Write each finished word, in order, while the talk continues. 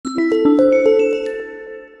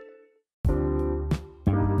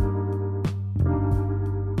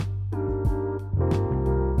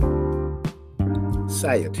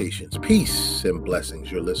Salutations, peace, and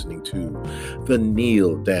blessings. You're listening to the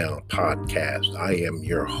Kneel Down Podcast. I am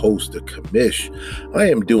your host, the Commish. I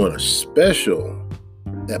am doing a special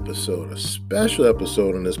episode on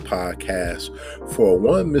this podcast for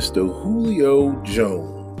one Mr. Julio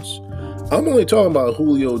Jones. I'm only talking about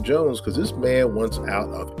Julio Jones because this man wants out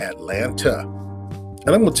of Atlanta. And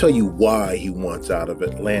I'm going to tell you why he wants out of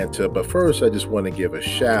Atlanta. But first, I just want to give a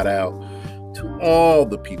shout out to all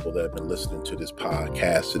the people that have been listening to this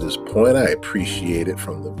podcast to this point. I appreciate it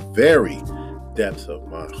from the very depths of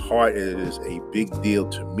my heart. It is a big deal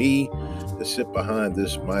to me to sit behind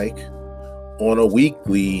this mic on a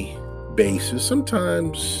weekly basis.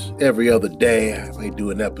 Sometimes every other day I might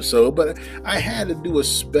do an episode, but I had to do a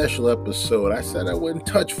special episode. I said I wouldn't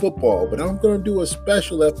touch football, but I'm going to do a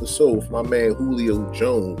special episode with my man Julio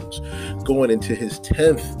Jones going into his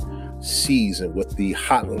 10th season with the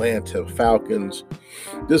Atlanta Falcons.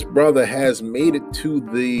 This brother has made it to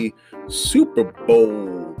the Super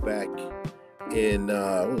Bowl back in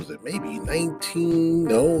what was it, maybe 19?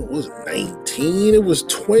 No, it wasn't 19. It was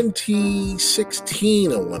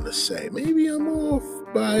 2016, I want to say. Maybe I'm off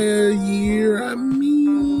by a year. I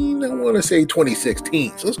want to say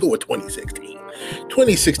 2016. So let's go with 2016.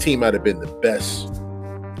 2016 might have been the best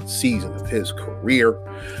season of his career.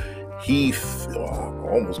 He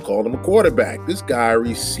almost called him a quarterback. This guy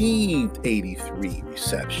received 83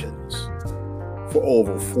 receptions for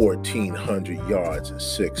over 1,400 yards and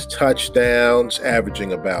 6 touchdowns,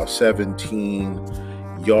 averaging about 17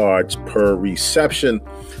 yards per reception.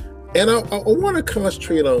 And I want to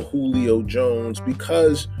concentrate on Julio Jones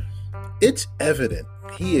because it's evident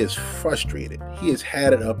he is frustrated. He has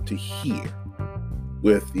had it up to here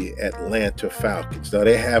with the Atlanta Falcons. Now,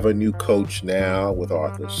 they have a new coach now with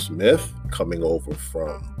Arthur Smith coming over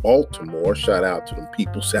from Baltimore. Shout out to them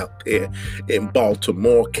peoples out there in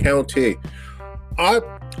Baltimore County. I'm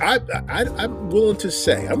willing to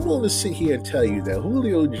sit here and tell you that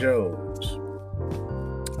Julio Jones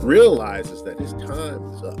realizes that his time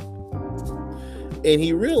is up. And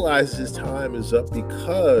he realizes his time is up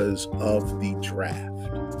because of the draft.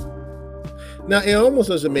 Now, it almost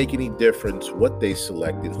doesn't make any difference what they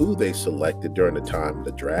selected, who they selected during the time of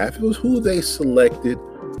the draft. It was who they selected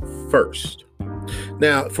first.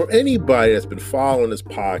 Now, for anybody that's been following this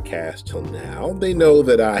podcast till now, they know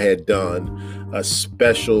that I had done a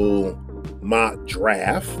special mock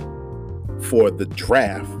draft for the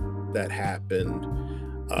draft that happened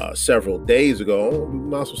several days ago, we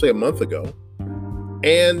might as well say a month ago.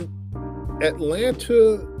 And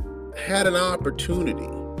Atlanta had an opportunity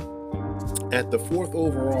at the 4th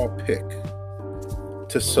overall pick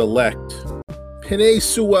to select. Penei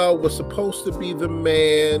Sewell was supposed to be the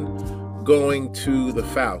man going to the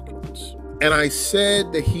Falcons. And I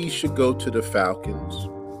said that he should go to the Falcons,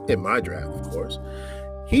 in my draft, of course.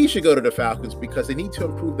 He should go to the Falcons because they need to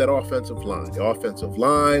improve that offensive line. The offensive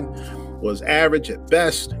line was average at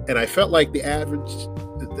best, and I felt like the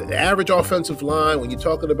average offensive line, when you're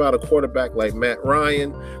talking about a quarterback like Matt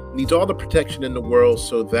Ryan, needs all the protection in the world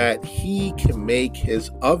so that he can make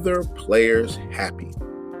his other players happy.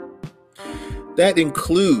 That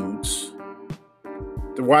includes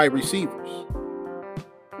the wide receivers.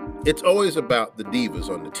 It's always about the divas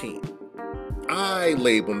on the team. I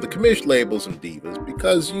label them, the commission labels them divas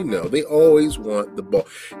because, they always want the ball.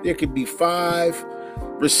 There could be 5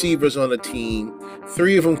 receivers on a team.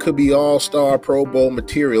 3 of them could be all-star Pro Bowl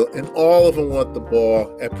material, and all of them want the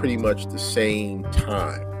ball at pretty much the same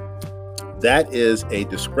time. That is a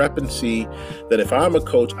discrepancy that if I'm a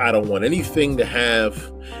coach, I don't want anything to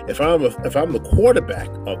have. If I'm the quarterback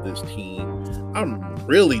of this team, I'm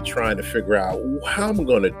really trying to figure out how I'm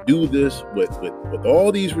going to do this with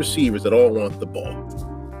all these receivers that all want the ball.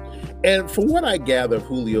 And for what I gather of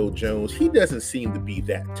Julio Jones, he doesn't seem to be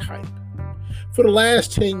that type. For the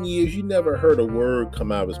last 10 years, you never heard a word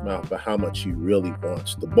come out of his mouth about how much he really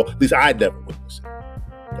wants the ball. At least I never witnessed it.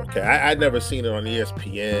 Okay, I'd never seen it on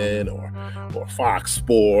ESPN or Fox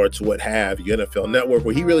Sports, what have you, NFL Network,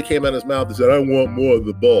 where he really came out of his mouth and said, I want more of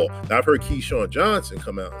the ball. Now, I've heard Keyshawn Johnson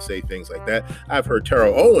come out and say things like that. I've heard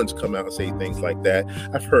Terrell Owens come out and say things like that.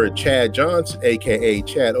 I've heard Chad Johnson, a.k.a.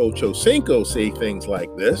 Chad Ochocinco, say things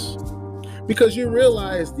like this. Because you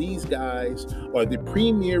realize these guys are the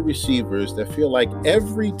premier receivers that feel like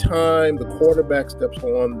every time the quarterback steps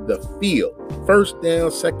on the field, first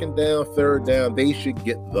down, second down, third down, they should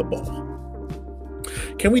get the ball.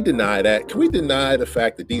 Can we deny that? Can we deny the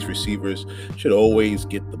fact that these receivers should always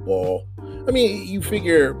get the ball? I mean, you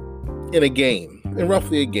figure in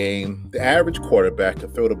roughly a game, the average quarterback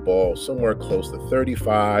can throw the ball somewhere close to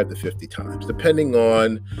 35 to 50 times, depending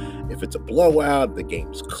on if it's a blowout, if the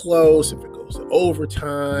game's close, if it goes Was it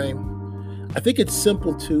overtime? I think it's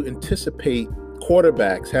simple to anticipate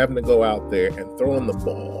quarterbacks having to go out there and throwing the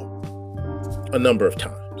ball a number of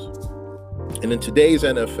times. And in today's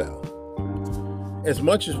NFL, as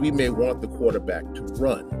much as we may want the quarterback to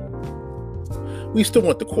run, we still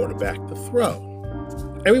want the quarterback to throw.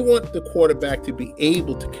 And we want the quarterback to be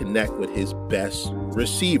able to connect with his best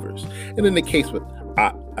receivers. And in the case with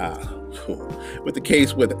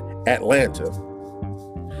Atlanta,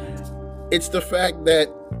 it's the fact that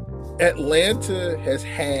Atlanta has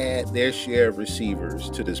had their share of receivers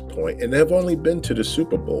to this point, and they've only been to the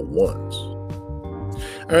Super Bowl once.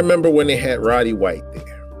 I remember when they had Roddy White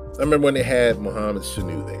there. I remember when they had Mohamed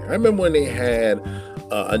Sanu there. I remember when they had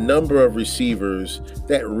a number of receivers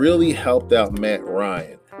that really helped out Matt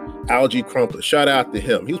Ryan. Algie Crumpler, shout out to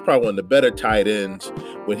him. He was probably one of the better tight ends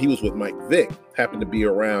when he was with Mike Vick. Happened to be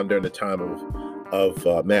around during the time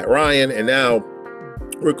of Matt Ryan. And now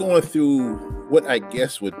we're going through what I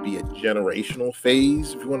guess would be a generational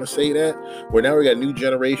phase, if you want to say that, where now we got a new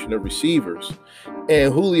generation of receivers.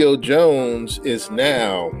 And Julio Jones is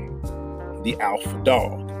now the alpha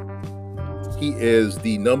dog. He is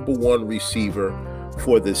the number one receiver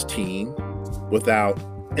for this team without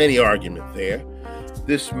any argument there.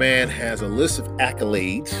 This man has a list of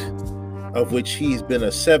accolades, of which he's been a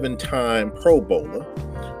 7-time Pro Bowler.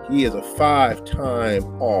 He is a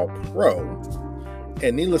 5-time All-Pro.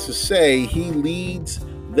 And needless to say, he leads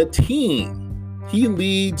the team. He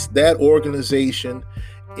leads that organization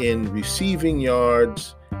in receiving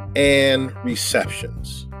yards and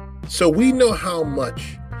receptions. So we know how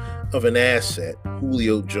much of an asset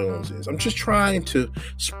Julio Jones is. I'm trying to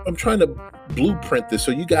blueprint this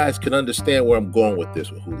so you guys can understand where I'm going with this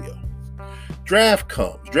with Julio.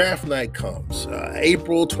 Draft night comes,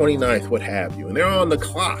 April 29th, what have you, and they're on the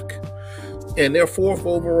clock. And they're 4th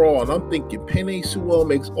overall. And I'm thinking Penei Sewell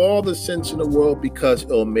makes all the sense in the world because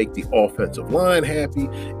it'll make the offensive line happy.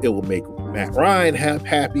 It will make Matt Ryan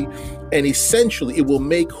happy. And essentially, it will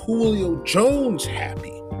make Julio Jones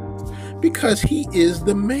happy because he is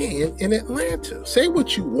the man in Atlanta. Say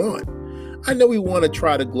what you want. I know we want to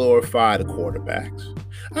try to glorify the quarterbacks.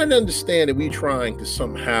 I understand that we're trying to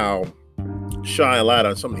somehow shine a light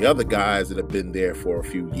on some of the other guys that have been there for a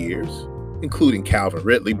few years, including Calvin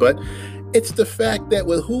Ridley. But it's the fact that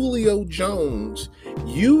with Julio Jones,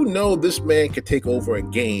 you know this man could take over a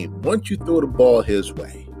game once you throw the ball his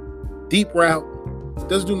way. Deep route,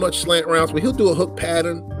 doesn't do much slant routes, but he'll do a hook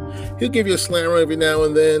pattern. He'll give you a slant run every now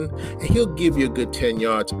and then, and he'll give you a good 10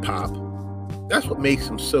 yards pop. That's what makes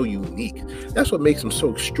him so unique. That's what makes him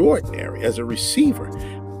so extraordinary as a receiver.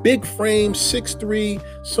 Big frame, 6'3",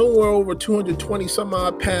 somewhere over 220 some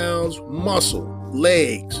odd pounds, muscle,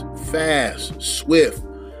 legs, fast, swift,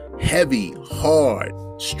 heavy, hard,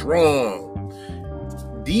 strong.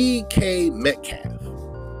 DK Metcalf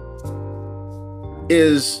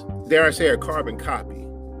is, dare I say, a carbon copy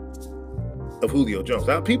of Julio Jones.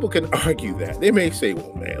 Now, people can argue that. They may say,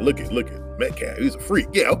 well, man, look at Metcalf. He's a freak.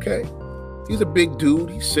 Yeah, okay. He's a big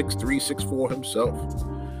dude. He's 6'3", 6'4" himself.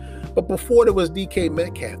 But before there was DK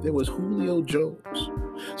Metcalf, there was Julio Jones.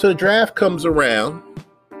 So the draft comes around.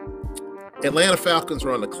 Atlanta Falcons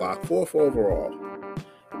are on the clock, 4th overall.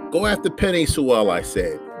 Go after Penei Sewell, I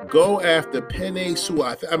said. Go after Penei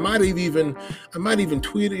Sewell. I might have even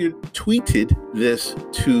tweeted this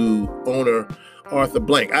to owner Arthur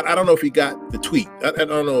Blank. I don't know if he got the tweet. I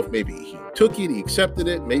don't know if maybe he took it, he accepted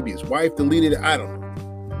it, maybe his wife deleted it. I don't know.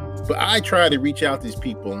 But I try to reach out to these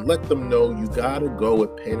people and let them know you got to go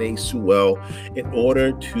with Penei Sewell in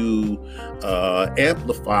order to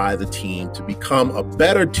amplify the team to become a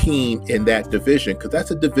better team in that division, because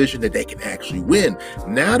that's a division that they can actually win.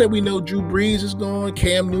 Now that we know Drew Brees is gone,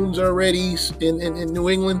 Cam Newton's already in New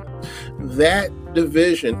England, that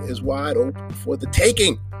division is wide open for the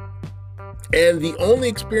taking. And the only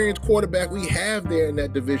experienced quarterback we have there in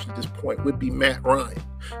that division at this point would be Matt Ryan.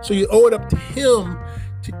 So you owe it up to him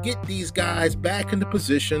to get these guys back in the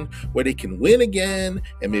position where they can win again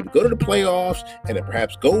and maybe go to the playoffs and then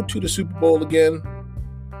perhaps go to the Super Bowl again.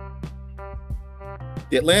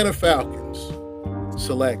 The Atlanta Falcons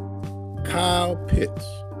select Kyle Pitts,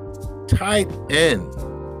 tight end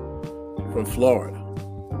from Florida.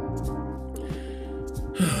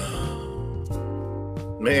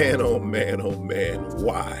 Man, oh man,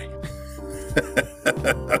 why?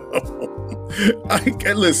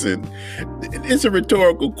 Listen, it's a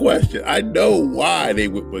rhetorical question. I know why they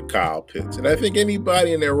went with Kyle Pitts. And I think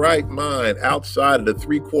anybody in their right mind outside of the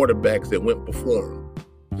 3 quarterbacks that went before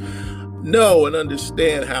him know and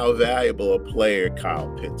understand how valuable a player Kyle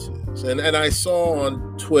Pitts is. And I saw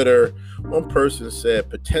on Twitter, one person said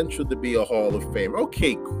potential to be a Hall of Famer.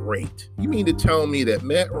 Okay, great. You mean to tell me that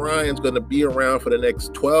Matt Ryan's going to be around for the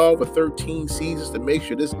next 12 or 13 seasons to make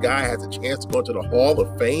sure this guy has a chance to go into the Hall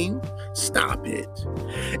of Fame? Stop it.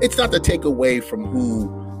 It's not to take away from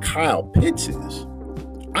who Kyle Pitts is.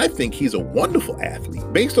 I think he's a wonderful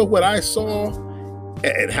athlete. Based on what I saw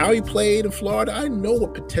and how he played in Florida, I know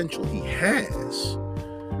what potential he has.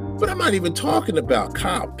 But I'm not even talking about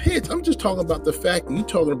Kyle Pitts. I'm just talking about the fact that you're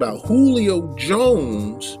talking about Julio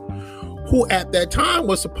Jones, who at that time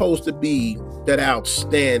was supposed to be that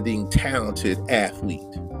outstanding, talented athlete.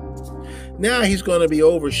 Now he's going to be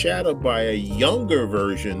overshadowed by a younger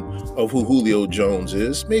version of who Julio Jones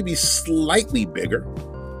is, maybe slightly bigger,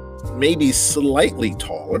 maybe slightly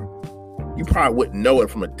taller. You probably wouldn't know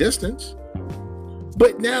it from a distance.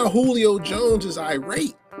 But now Julio Jones is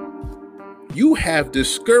irate. You have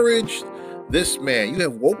discouraged this man. You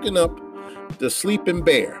have woken up the sleeping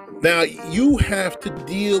bear. Now you have to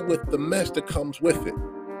deal with the mess that comes with it.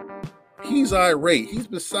 He's irate. He's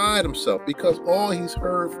beside himself because all he's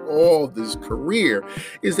heard for all of his career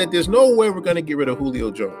is that there's no way we're going to get rid of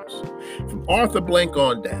Julio Jones. From Arthur Blank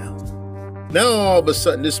on down. Now all of a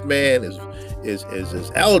sudden this man is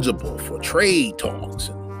eligible for trade talks.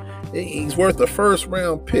 And he's worth a first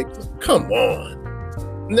round pick. Come on.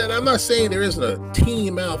 Now, I'm not saying there isn't a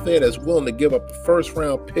team out there that's willing to give up the first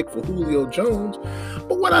round pick for Julio Jones,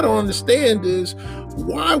 but what I don't understand is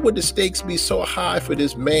why would the stakes be so high for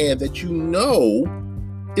this man that you know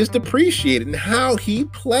is depreciated in how he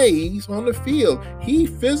plays on the field? He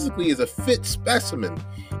physically is a fit specimen,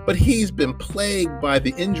 but he's been plagued by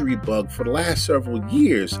the injury bug for the last several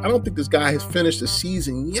years. I don't think this guy has finished a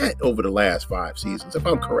season yet over the last 5 seasons, if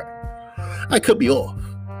I'm correct. I could be off.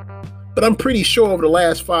 But I'm pretty sure over the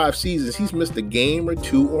last 5 seasons, he's missed a game or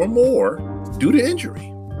 2 or more due to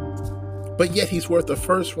injury. But yet he's worth a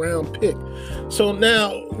first round pick. So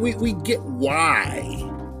now we get why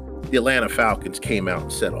the Atlanta Falcons came out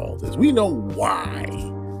and said all this. We know why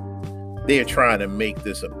they're trying to make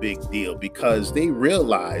this a big deal, because they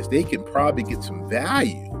realize they can probably get some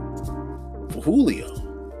value for Julio.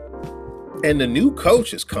 And the new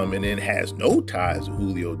coach is coming in, has no ties to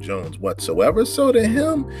Julio Jones whatsoever. So to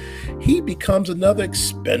him, he becomes another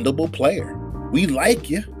expendable player. We like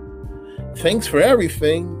you. Thanks for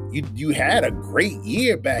everything. You had a great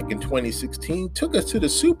year back in 2016. Took us to the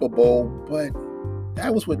Super Bowl, but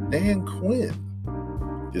that was with Dan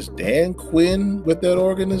Quinn. Is Dan Quinn with that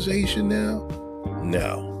organization now?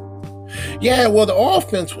 No. Yeah, well, the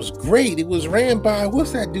offense was great. It was ran by,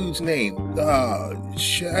 what's that dude's name? Kyle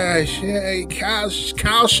Shanahan.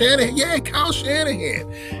 Yeah, Kyle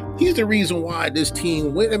Shanahan. He's the reason why this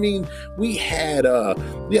team went. I mean, we had all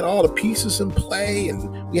the pieces in play,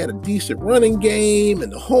 and we had a decent running game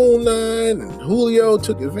and the whole nine, and Julio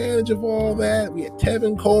took advantage of all that. We had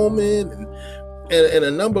Tevin Coleman and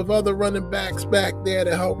a number of other running backs back there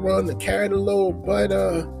to help run and carry the load, but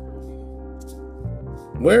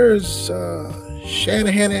where's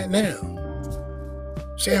Shanahan at now?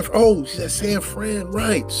 He's at San Fran,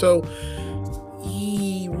 right. So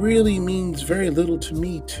he really means very little to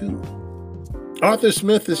me too. Arthur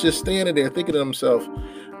Smith is just standing there thinking to himself,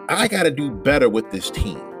 I got to do better with this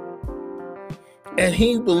team. And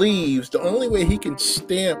he believes the only way he can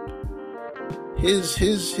stamp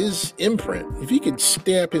his imprint, if he can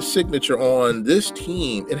stamp his signature on this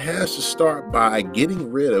team, it has to start by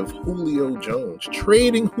getting rid of Julio Jones,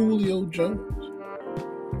 trading Julio Jones.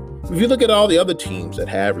 If you look at all the other teams that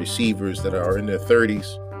have receivers that are in their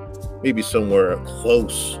 30s, maybe somewhere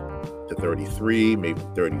close to 33, maybe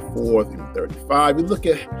 34, maybe 35, you look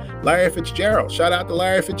at Larry Fitzgerald. Shout out to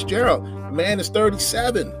Larry Fitzgerald. The man is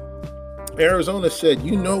 37. Arizona said,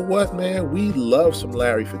 you know what, man? We love some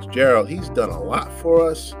Larry Fitzgerald. He's done a lot for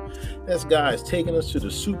us. This guy has taken us to the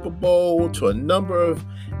Super Bowl, to a number of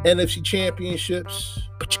NFC championships.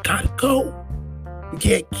 But you gotta go. We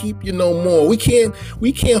can't keep you no more. We can't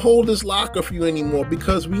hold this locker for you anymore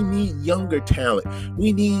because we need younger talent.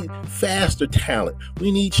 We need faster talent.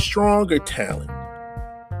 We need stronger talent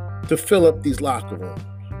to fill up these locker rooms.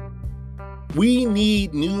 We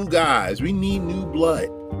need new guys. We need new blood.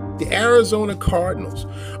 The Arizona Cardinals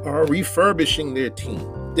are refurbishing their team.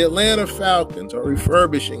 The Atlanta Falcons are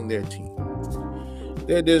refurbishing their team.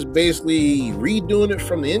 They're just basically redoing it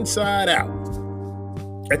from the inside out.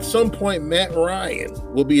 At some point, Matt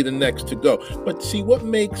Ryan will be the next to go. But see, what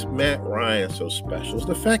makes Matt Ryan so special is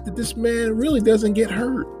the fact that this man really doesn't get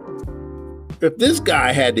hurt. If this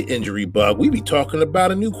guy had the injury bug, we'd be talking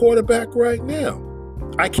about a new quarterback right now.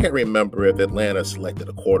 I can't remember if Atlanta selected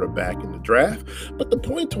a quarterback in the draft, but the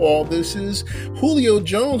point to all this is Julio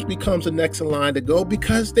Jones becomes the next in line to go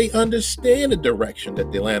because they understand the direction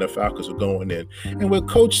that the Atlanta Falcons are going in. And with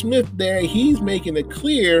Coach Smith there, he's making it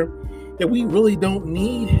clear that we really don't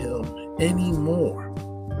need him anymore.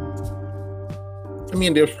 I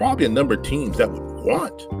mean, there's probably a number of teams that would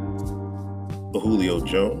want Julio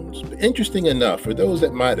Jones. But interesting enough, for those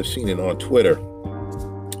that might have seen it on Twitter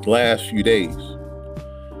the last few days,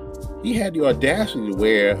 he had the audacity to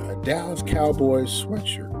wear a Dallas Cowboys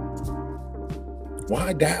sweatshirt.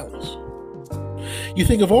 Why Dallas? You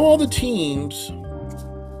think of all the teams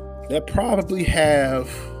that probably have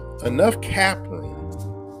enough cap room.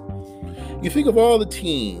 You think of all the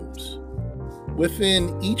teams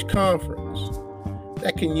within each conference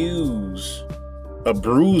that can use a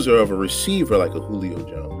bruiser of a receiver like a Julio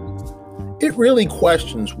Jones. It really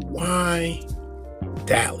questions why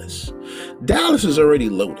Dallas. Dallas is already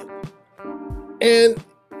loaded. And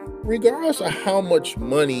regardless of how much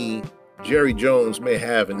money Jerry Jones may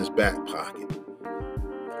have in his back pocket,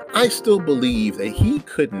 I still believe that he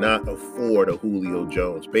could not afford a Julio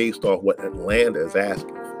Jones based off what Atlanta is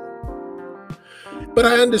asking for. But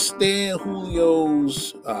I understand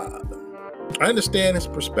I understand his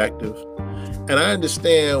perspective, and I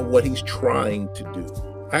understand what he's trying to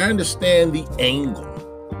do. I understand the angle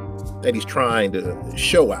that he's trying to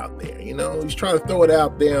show out there. You know, he's trying to throw it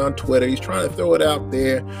out there on Twitter. He's trying to throw it out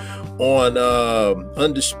there on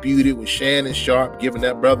Undisputed with Shannon Sharp, giving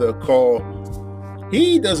that brother a call.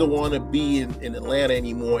 He doesn't want to be in Atlanta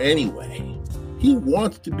anymore anyway. He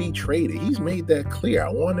wants to be traded. He's made that clear. I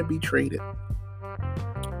want to be traded.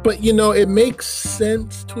 But, you know, it makes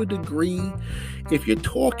sense to a degree if you're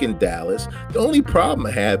talking Dallas. The only problem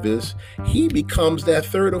I have is he becomes that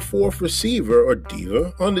third or fourth receiver or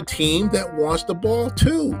diva on the team that wants the ball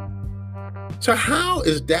too. So how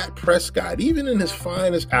is Dak Prescott, even in his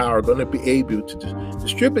finest hour, going to be able to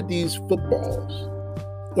distribute these footballs,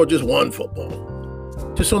 or just one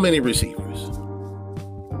football, to so many receivers?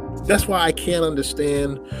 That's why I can't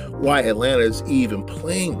understand why Atlanta is even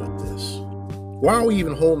playing with this. Why are we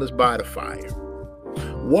even holding this by the fire?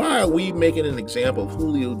 Why are we making an example of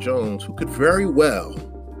Julio Jones, who could very well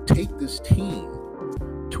take this team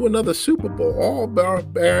to another Super Bowl, all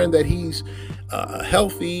bearing that he's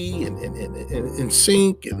healthy and in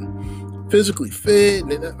sync and physically fit?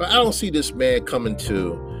 And I don't see this man coming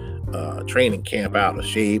to training camp out of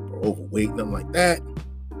shape or overweight, nothing like that.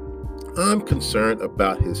 I'm concerned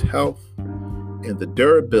about his health and the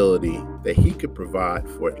durability that he could provide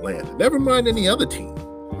for Atlanta. Never mind any other team.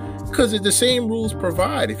 Because the same rules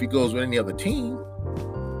provide if he goes with any other team.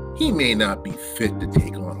 He may not be fit to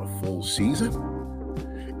take on a full season.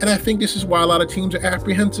 And I think this is why a lot of teams are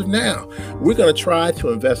apprehensive now. We're going to try to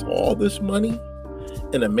invest all this money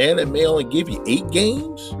in a man that may only give you 8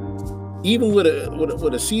 games. Even with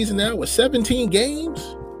a season now with 17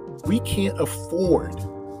 games, we can't afford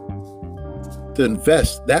to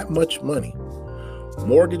invest that much money.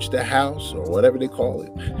 Mortgage the house or whatever they call it.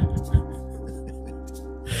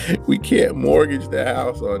 We can't mortgage the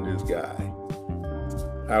house on this guy,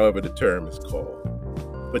 however the term is called.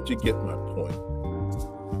 But you get my point.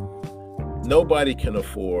 Nobody can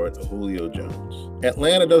afford a Julio Jones.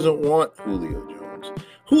 Atlanta doesn't want Julio Jones.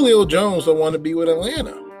 Julio Jones don't want to be with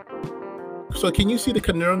Atlanta. So can you see the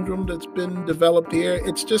conundrum that's been developed here?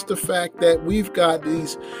 It's just the fact that we've got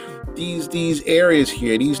these areas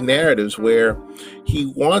here, these narratives where he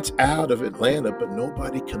wants out of Atlanta, but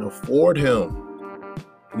nobody can afford him.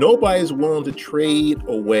 Nobody's willing to trade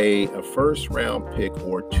away a first-round pick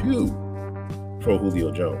or 2 for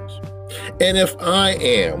Julio Jones. And if I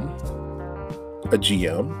am a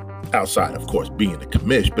GM, outside, of course, being the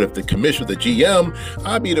commish, but if the commish was the GM,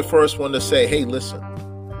 I'd be the first one to say, hey, listen,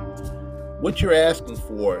 what you're asking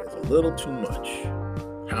for is a little too much.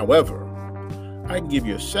 However, I can give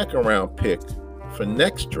you a second-round pick for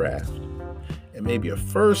next draft and maybe a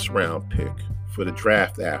first-round pick for the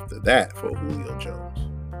draft after that for Julio Jones.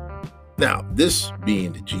 Now, this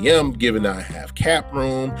being the GM, given I have cap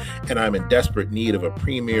room and I'm in desperate need of a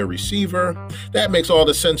premier receiver, that makes all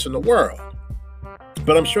the sense in the world.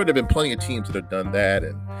 But I'm sure there have been plenty of teams that have done that,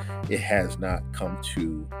 and it has not come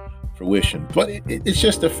to fruition. But it's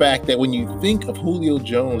just the fact that when you think of Julio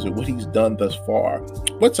Jones and what he's done thus far,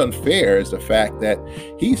 what's unfair is the fact that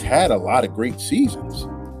he's had a lot of great seasons.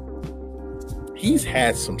 He's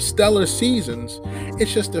had some stellar seasons.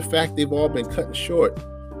 It's just the fact they've all been cutting short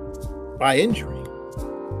by injury.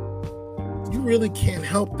 You really can't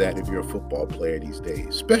help that if you're a football player these days,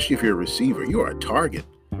 especially if you're a receiver. You are a target.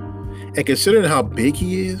 And considering how big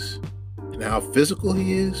he is and how physical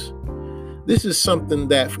he is, This is something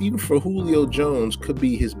that, even for Julio Jones, could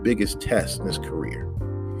be his biggest test in his career.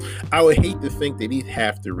 I would hate to think that he'd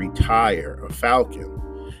have to retire a Falcon,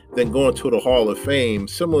 then go into the Hall of Fame,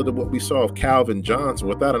 similar to what we saw of Calvin Johnson,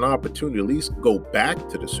 without an opportunity to at least go back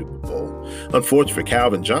to the Super Bowl. Unfortunately for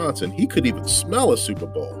Calvin Johnson, he couldn't even smell a Super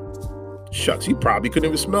Bowl. Shucks, he probably couldn't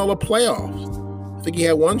even smell the playoffs. I think he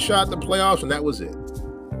had one shot at the playoffs, and that was it.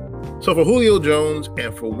 So for Julio Jones,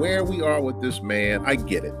 and for where we are with this man, I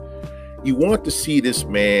get it. You want to see this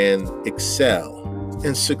man excel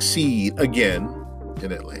and succeed again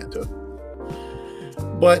in Atlanta.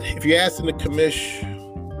 But if you ask him to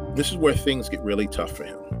commish, this is where things get really tough for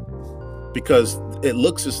him, because it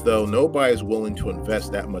looks as though nobody's willing to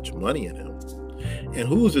invest that much money in him. And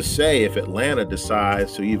who's to say if Atlanta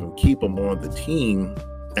decides to even keep him on the team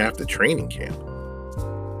after training camp?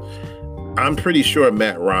 I'm pretty sure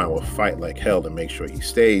Matt Ryan will fight like hell to make sure he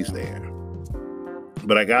stays there.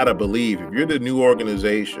 But I gotta believe, if you're the new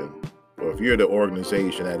organization, or if you're the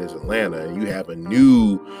organization that is Atlanta, and you have a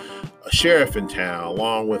new sheriff in town,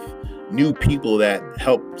 along with new people that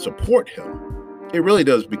help support him, it really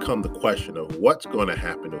does become the question of what's going to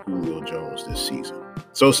happen to Julio Jones this season.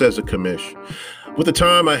 So says the commish. With the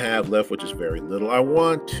time I have left, which is very little, I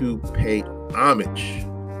want to pay homage.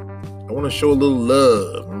 I want to show a little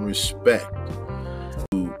love and respect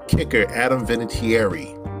to kicker Adam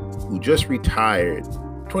Vinatieri, who just retired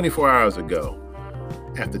 24 hours ago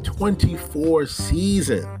after 24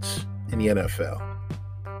 seasons in the NFL.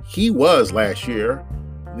 He was last year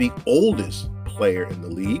the oldest player in the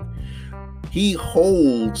league. He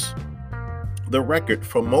holds the record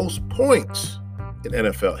for most points in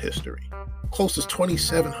NFL history. Close to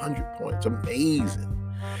 2,700 points. Amazing.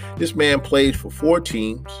 This man played for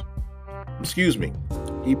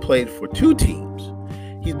he played for 2 teams.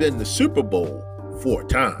 He's been in the Super Bowl 4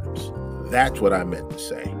 times. That's what I meant to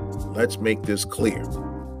say. Let's make this clear.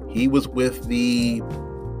 He was with the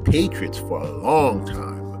Patriots for a long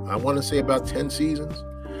time. I want to say about 10 seasons.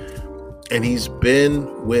 And he's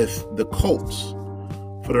been with the Colts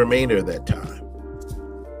for the remainder of that time.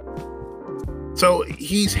 So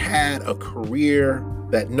he's had a career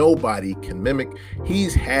that nobody can mimic.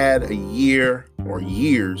 He's had a year or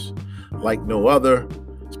years like no other,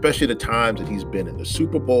 especially the times that he's been in the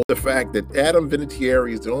Super Bowl. The fact that Adam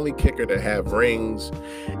Vinatieri is the only kicker to have rings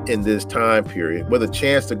in this time period, with a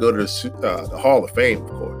chance to go to the Hall of Fame, of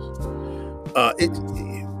course.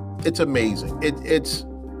 It's amazing. It's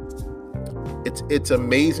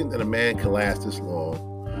amazing that a man can last this long,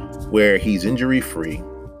 where he's injury-free,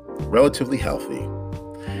 relatively healthy,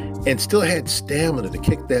 and still had stamina to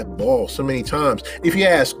kick that ball so many times. If you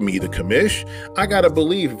ask me, the commish, I got to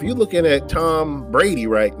believe, if you're looking at Tom Brady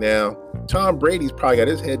right now, Tom Brady's probably got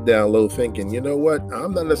his head down low thinking, you know what,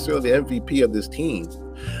 I'm not necessarily the MVP of this team.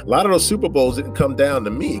 A lot of those Super Bowls didn't come down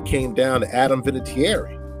to me. It came down to Adam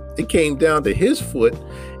Vinatieri. It came down to his foot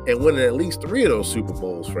and winning at least 3 of those Super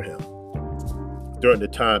Bowls for him during the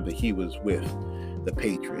time that he was with the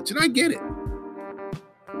Patriots. And I get it.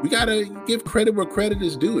 We got to give credit where credit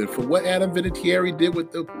is due. And for what Adam Vinatieri did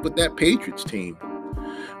with that Patriots team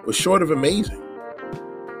was short of amazing.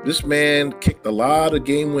 This man kicked a lot of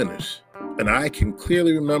game winners. And I can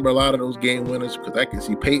clearly remember a lot of those game winners, because I can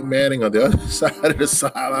see Peyton Manning on the other side of the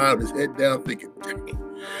sideline with his head down thinking, dang,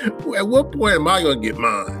 at what point am I going to get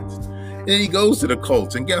mine? And then he goes to the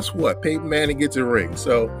Colts, and guess what? Peyton Manning gets a ring.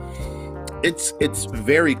 So it's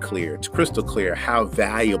very clear, it's crystal clear how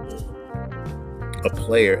valuable a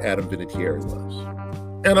player Adam Vinatieri was.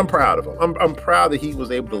 And I'm proud of him. I'm proud that he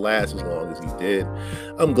was able to last as long as he did.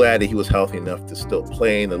 I'm glad that he was healthy enough to still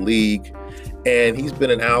play in the league. And he's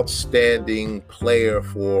been an outstanding player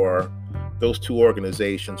for those 2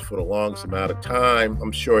 organizations for the longest amount of time.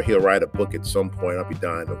 I'm sure he'll write a book at some point. I'll be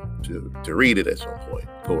dying to read it at some point,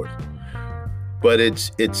 of course. But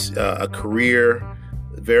it's a career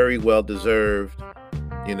very well deserved.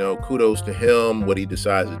 You know, kudos to him, what he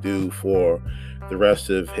decides to do for the rest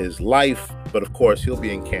of his life. But of course, he'll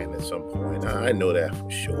be in Canton at some point. I know that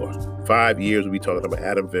for sure. 5 years, we'll be talking about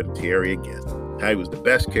Adam Vinatieri again. How he was the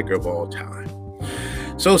best kicker of all time.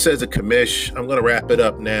 So says the commish. I'm going to wrap it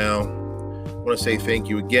up now. I want to say thank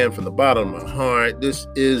you again from the bottom of my heart. This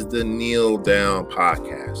is the Kneel Down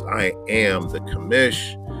Podcast. I am the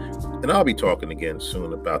commish. And I'll be talking again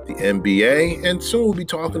soon about the NBA. And soon we'll be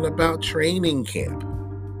talking about training camp.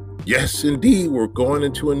 Yes, indeed, we're going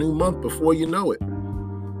into a new month before you know it.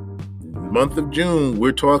 Month of June,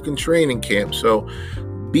 we're talking training camp. So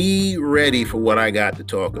be ready for what I got to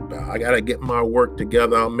talk about. I got to get my work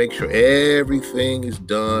together. I'll make sure everything is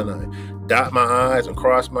done. I dot my I's and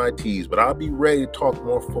cross my T's. But I'll be ready to talk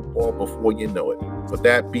more football before you know it. With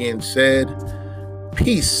that being said,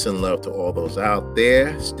 peace and love to all those out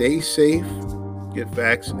there. Stay safe, get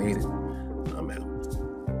vaccinated.